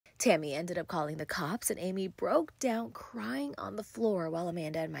Tammy ended up calling the cops, and Amy broke down crying on the floor while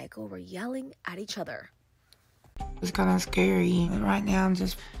Amanda and Michael were yelling at each other. It's kind of scary. Right now, I'm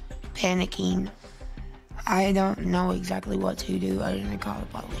just panicking. I don't know exactly what to do other than call the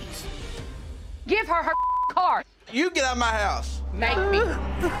police. Give her her car. You get out of my house. Make me.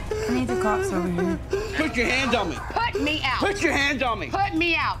 I need the cops over here. Put your hands on me. Put me out. Put your hands on me. Put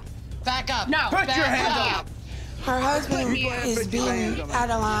me out. Back up. No. Put your hands on out. me. Her husband is being out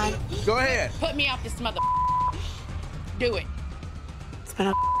of line. Go ahead. Put me out this mother. Do it. It's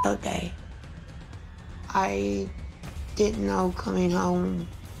been a day. I didn't know coming home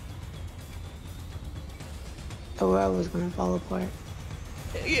the world was gonna fall apart.